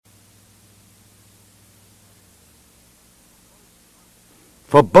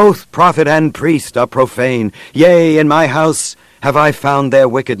For both prophet and priest are profane. Yea, in my house have I found their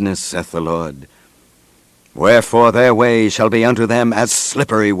wickedness, saith the Lord. Wherefore their ways shall be unto them as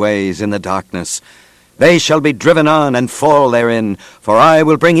slippery ways in the darkness. They shall be driven on and fall therein, for I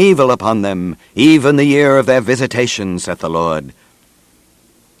will bring evil upon them, even the year of their visitation, saith the Lord.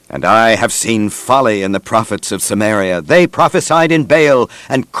 And I have seen folly in the prophets of Samaria. They prophesied in Baal,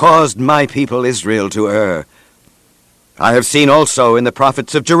 and caused my people Israel to err. I have seen also in the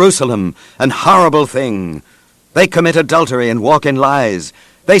prophets of Jerusalem an horrible thing. They commit adultery and walk in lies.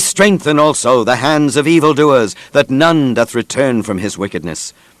 They strengthen also the hands of evildoers, that none doth return from his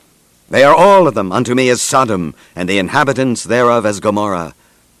wickedness. They are all of them unto me as Sodom, and the inhabitants thereof as Gomorrah.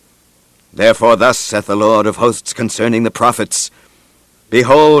 Therefore thus saith the Lord of hosts concerning the prophets,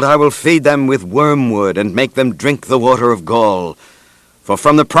 Behold, I will feed them with wormwood, and make them drink the water of gall. For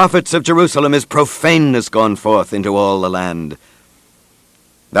from the prophets of Jerusalem is profaneness gone forth into all the land.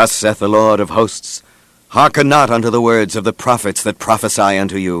 Thus saith the Lord of hosts, Hearken not unto the words of the prophets that prophesy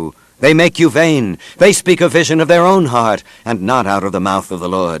unto you. They make you vain. They speak a vision of their own heart, and not out of the mouth of the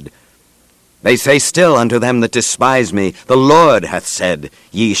Lord. They say still unto them that despise me, The Lord hath said,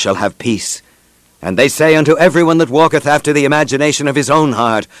 Ye shall have peace. And they say unto every one that walketh after the imagination of his own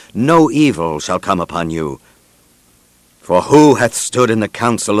heart, No evil shall come upon you. For who hath stood in the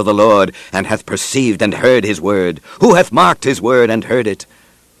counsel of the Lord, and hath perceived and heard his word? Who hath marked his word and heard it?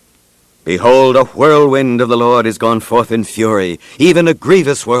 Behold, a whirlwind of the Lord is gone forth in fury, even a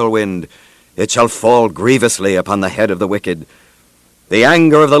grievous whirlwind. It shall fall grievously upon the head of the wicked. The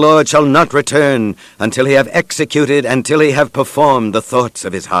anger of the Lord shall not return, until he have executed, until he have performed the thoughts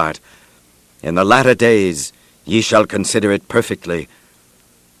of his heart. In the latter days ye shall consider it perfectly.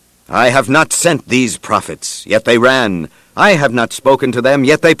 I have not sent these prophets, yet they ran. I have not spoken to them,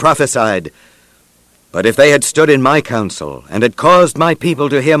 yet they prophesied. But if they had stood in my counsel, and had caused my people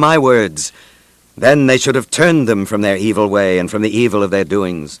to hear my words, then they should have turned them from their evil way, and from the evil of their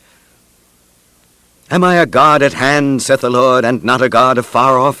doings. Am I a God at hand, saith the Lord, and not a God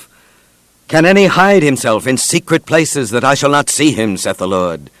afar off? Can any hide himself in secret places, that I shall not see him, saith the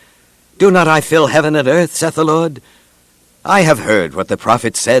Lord? Do not I fill heaven and earth, saith the Lord? I have heard what the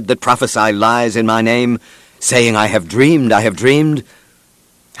prophets said that prophesy lies in my name, saying, I have dreamed, I have dreamed.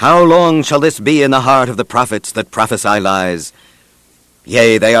 How long shall this be in the heart of the prophets that prophesy lies?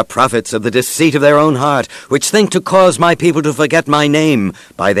 Yea, they are prophets of the deceit of their own heart, which think to cause my people to forget my name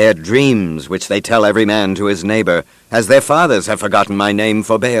by their dreams, which they tell every man to his neighbor, as their fathers have forgotten my name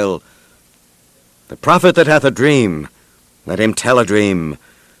for Baal. The prophet that hath a dream, let him tell a dream,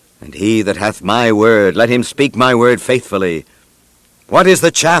 and he that hath my word, let him speak my word faithfully. What is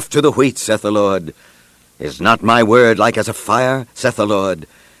the chaff to the wheat, saith the Lord? Is not my word like as a fire, saith the Lord,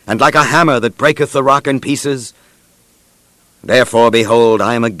 and like a hammer that breaketh the rock in pieces? Therefore, behold,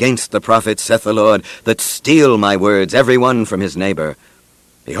 I am against the prophets, saith the Lord, that steal my words, every one from his neighbor.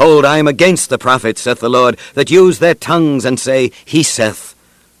 Behold, I am against the prophets, saith the Lord, that use their tongues and say, He saith.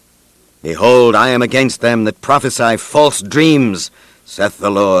 Behold, I am against them that prophesy false dreams, saith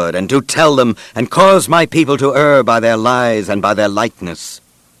the Lord, and do tell them, and cause my people to err by their lies and by their likeness.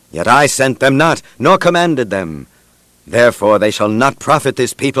 Yet I sent them not, nor commanded them. Therefore they shall not profit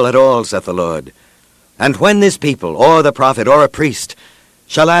this people at all, saith the Lord. And when this people, or the prophet, or a priest,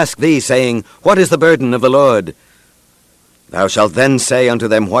 shall ask thee, saying, What is the burden of the Lord? Thou shalt then say unto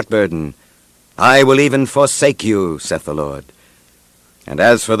them, What burden? I will even forsake you, saith the Lord. And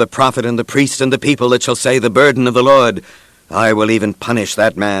as for the prophet and the priest and the people that shall say, The burden of the Lord, I will even punish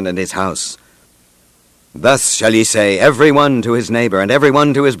that man and his house. Thus shall ye say, every one to his neighbor, and every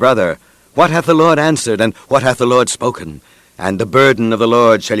one to his brother, What hath the Lord answered, and what hath the Lord spoken? And the burden of the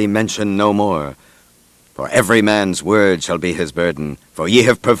Lord shall ye mention no more. For every man's word shall be his burden, for ye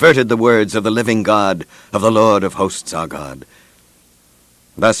have perverted the words of the living God, of the Lord of hosts our God.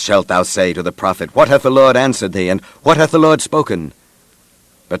 Thus shalt thou say to the prophet, What hath the Lord answered thee, and what hath the Lord spoken?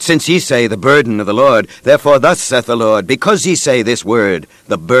 But since ye say, The burden of the Lord, therefore thus saith the Lord, because ye say this word,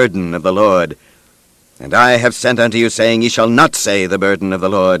 The burden of the Lord, and I have sent unto you, saying, Ye shall not say the burden of the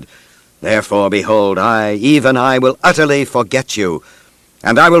Lord, therefore, behold, I, even I, will utterly forget you,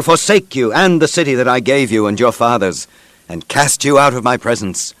 and I will forsake you, and the city that I gave you and your fathers, and cast you out of my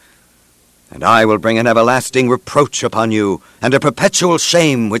presence. And I will bring an everlasting reproach upon you, and a perpetual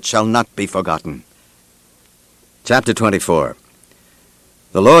shame which shall not be forgotten. Chapter 24.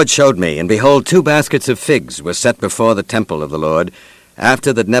 The Lord showed me, and behold, 2 baskets of figs were set before the temple of the Lord,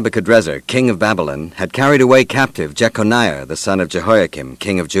 after that Nebuchadrezzar, king of Babylon, had carried away captive Jeconiah, the son of Jehoiakim,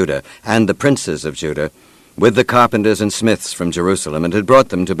 king of Judah, and the princes of Judah, with the carpenters and smiths from Jerusalem, and had brought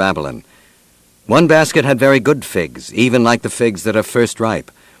them to Babylon. One basket had very good figs, even like the figs that are first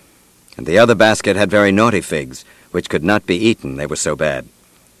ripe. And the other basket had very naughty figs, which could not be eaten, they were so bad.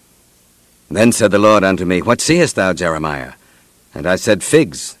 Then said the Lord unto me, What seest thou, Jeremiah? And I said,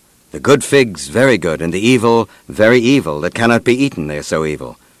 Figs, the good figs very good, and the evil very evil, that cannot be eaten, they are so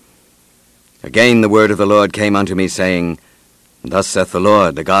evil. Again the word of the Lord came unto me, saying, Thus saith the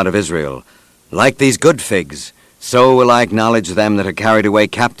Lord, the God of Israel, Like these good figs, so will I acknowledge them that are carried away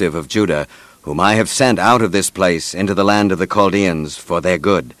captive of Judah, whom I have sent out of this place into the land of the Chaldeans for their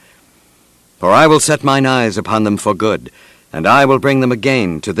good. For I will set mine eyes upon them for good, and I will bring them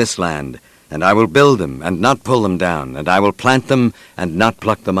again to this land, and I will build them, and not pull them down, and I will plant them, and not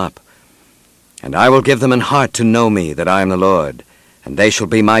pluck them up. And I will give them an heart to know me, that I am the Lord, and they shall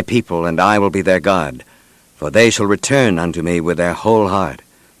be my people, and I will be their God, for they shall return unto me with their whole heart.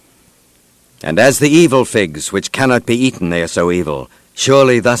 And as the evil figs, which cannot be eaten, they are so evil,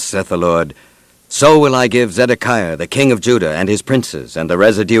 surely thus saith the Lord, so will I give Zedekiah the king of Judah, and his princes, and the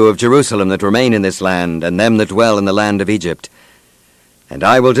residue of Jerusalem that remain in this land, and them that dwell in the land of Egypt. And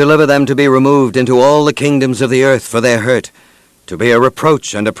I will deliver them to be removed into all the kingdoms of the earth for their hurt, to be a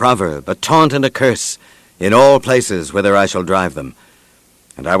reproach and a proverb, a taunt and a curse, in all places whither I shall drive them.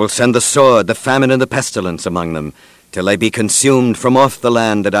 And I will send the sword, the famine, and the pestilence among them, till they be consumed from off the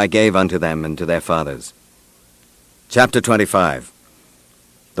land that I gave unto them and to their fathers. Chapter 25.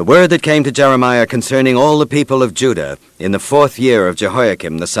 The word that came to Jeremiah concerning all the people of Judah in the 4th year of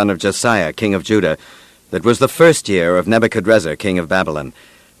Jehoiakim the son of Josiah, king of Judah, that was the 1st year of Nebuchadrezzar, king of Babylon,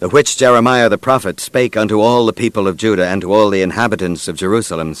 the which Jeremiah the prophet spake unto all the people of Judah and to all the inhabitants of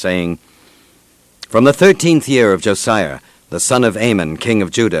Jerusalem, saying, From the 13th year of Josiah, the son of Amon, king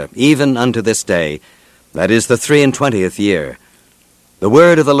of Judah, even unto this day, that is the 23 year, the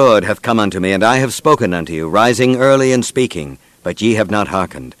word of the Lord hath come unto me, and I have spoken unto you, rising early and speaking, but ye have not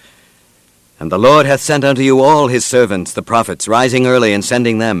hearkened. And the Lord hath sent unto you all his servants, the prophets, rising early and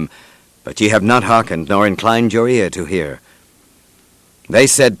sending them, but ye have not hearkened, nor inclined your ear to hear. They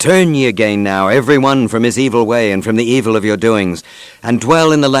said, Turn ye again now, every one from his evil way, and from the evil of your doings, and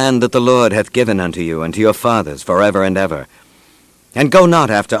dwell in the land that the Lord hath given unto you and to your fathers forever and ever. And go not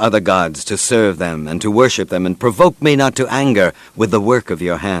after other gods to serve them and to worship them, and provoke me not to anger with the work of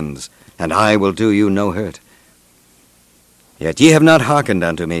your hands, and I will do you no hurt. Yet ye have not hearkened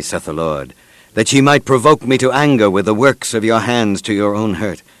unto me, saith the Lord, that ye might provoke me to anger with the works of your hands to your own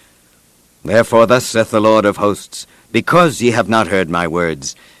hurt. Therefore thus saith the Lord of hosts, because ye have not heard my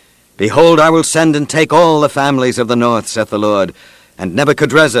words, behold, I will send and take all the families of the north, saith the Lord, and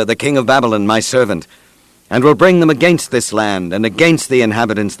Nebuchadrezzar the king of Babylon my servant, and will bring them against this land, and against the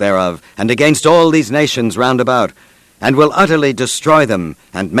inhabitants thereof, and against all these nations round about, and will utterly destroy them,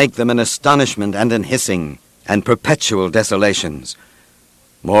 and make them an astonishment and an hissing, and perpetual desolations.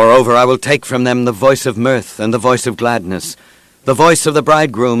 Moreover, I will take from them the voice of mirth and the voice of gladness, the voice of the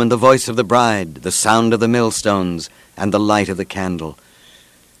bridegroom and the voice of the bride, the sound of the millstones and the light of the candle.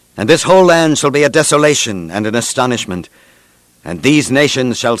 And this whole land shall be a desolation and an astonishment, and these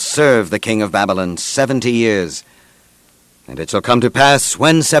nations shall serve the king of Babylon 70 years. And it shall come to pass,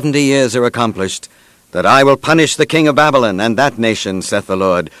 when 70 years are accomplished, that I will punish the king of Babylon and that nation, saith the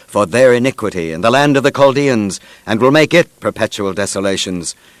Lord, for their iniquity in the land of the Chaldeans, and will make it perpetual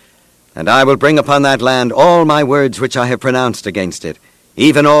desolations. And I will bring upon that land all my words which I have pronounced against it,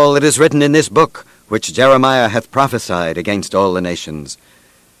 even all that is written in this book, which Jeremiah hath prophesied against all the nations.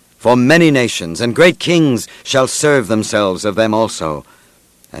 For many nations and great kings shall serve themselves of them also,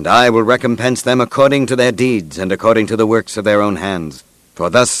 and I will recompense them according to their deeds and according to the works of their own hands. For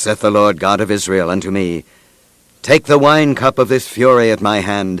thus saith the Lord God of Israel unto me, Take the wine cup of this fury at my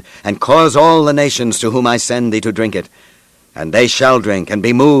hand, and cause all the nations to whom I send thee to drink it, and they shall drink, and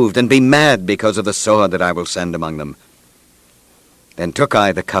be moved, and be mad because of the sword that I will send among them. Then took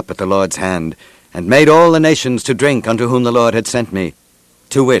I the cup at the Lord's hand, and made all the nations to drink unto whom the Lord had sent me,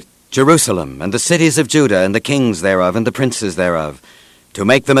 to wit, Jerusalem, and the cities of Judah, and the kings thereof, and the princes thereof, to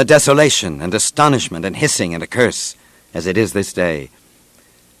make them a desolation, and astonishment, and hissing, and a curse, as it is this day.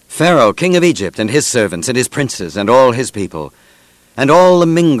 Pharaoh, king of Egypt, and his servants, and his princes, and all his people, and all the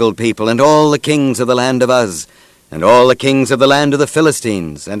mingled people, and all the kings of the land of Uz, and all the kings of the land of the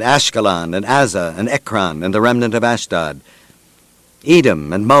Philistines, and Ashkelon, and Azzah, and Ekron, and the remnant of Ashdod,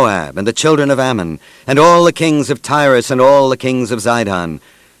 Edom, and Moab, and the children of Ammon, and all the kings of Tyrus, and all the kings of Zidon,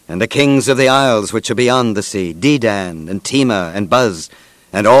 and the kings of the isles which are beyond the sea, Dedan, and Tema, and Buz,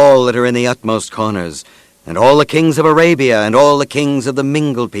 and all that are in the utmost corners, and all the kings of Arabia, and all the kings of the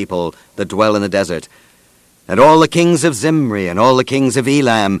mingled people that dwell in the desert, and all the kings of Zimri, and all the kings of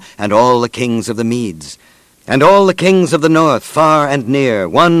Elam, and all the kings of the Medes, and all the kings of the north, far and near,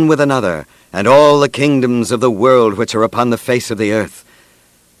 one with another, and all the kingdoms of the world which are upon the face of the earth.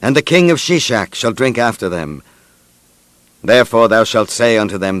 And the king of Shishak shall drink after them. Therefore thou shalt say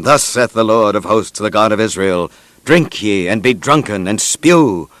unto them, Thus saith the Lord of hosts, the God of Israel, Drink ye, and be drunken, and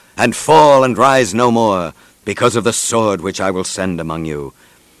spew, and fall, and rise no more, because of the sword which I will send among you.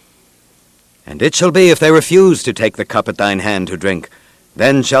 And it shall be, if they refuse to take the cup at thine hand to drink,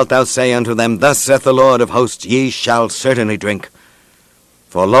 then shalt thou say unto them, Thus saith the Lord of hosts, Ye shall certainly drink.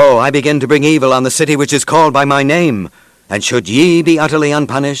 For lo, I begin to bring evil on the city which is called by my name, and should ye be utterly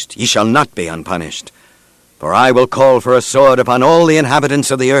unpunished, ye shall not be unpunished. For I will call for a sword upon all the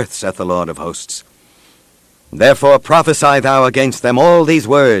inhabitants of the earth, saith the Lord of hosts. Therefore prophesy thou against them all these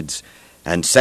words, and say,